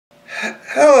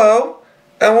Hello,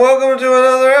 and welcome to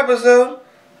another episode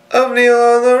of Neil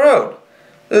on the Road,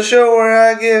 the show where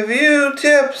I give you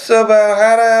tips about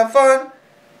how to have fun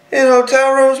in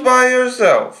hotel rooms by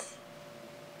yourself.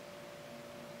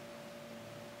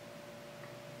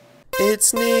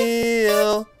 It's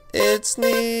Neil,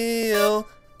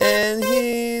 and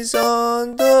he's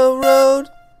on the road.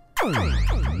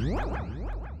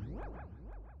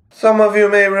 Some of you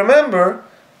may remember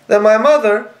that my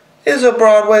mother is a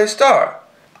Broadway star.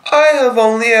 I have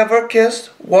only ever kissed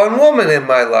one woman in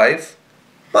my life,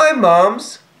 my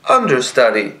mom's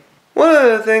understudy. One of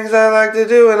the things I like to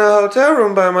do in a hotel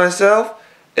room by myself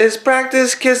is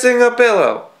practice kissing a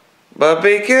pillow. But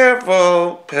be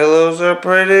careful, pillows are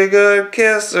pretty good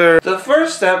kissers. The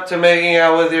first step to making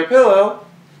out with your pillow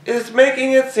is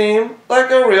making it seem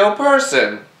like a real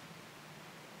person.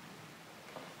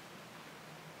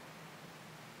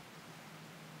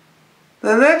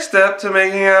 The next step to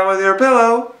making out with your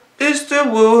pillow is to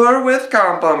woo her with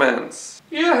compliments.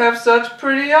 You have such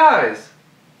pretty eyes.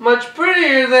 Much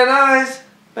prettier than eyes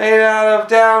made out of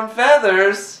down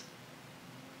feathers.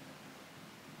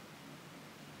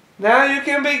 Now you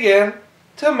can begin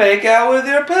to make out with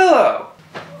your pillow.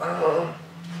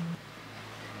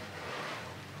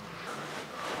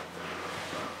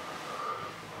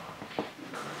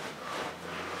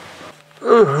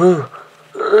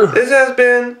 This has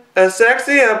been a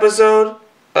sexy episode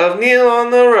of Neil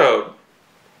on the Road.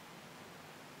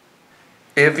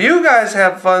 If you guys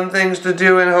have fun things to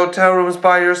do in hotel rooms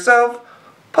by yourself,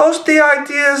 post the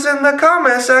ideas in the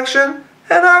comment section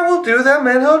and I will do them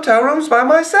in hotel rooms by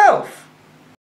myself.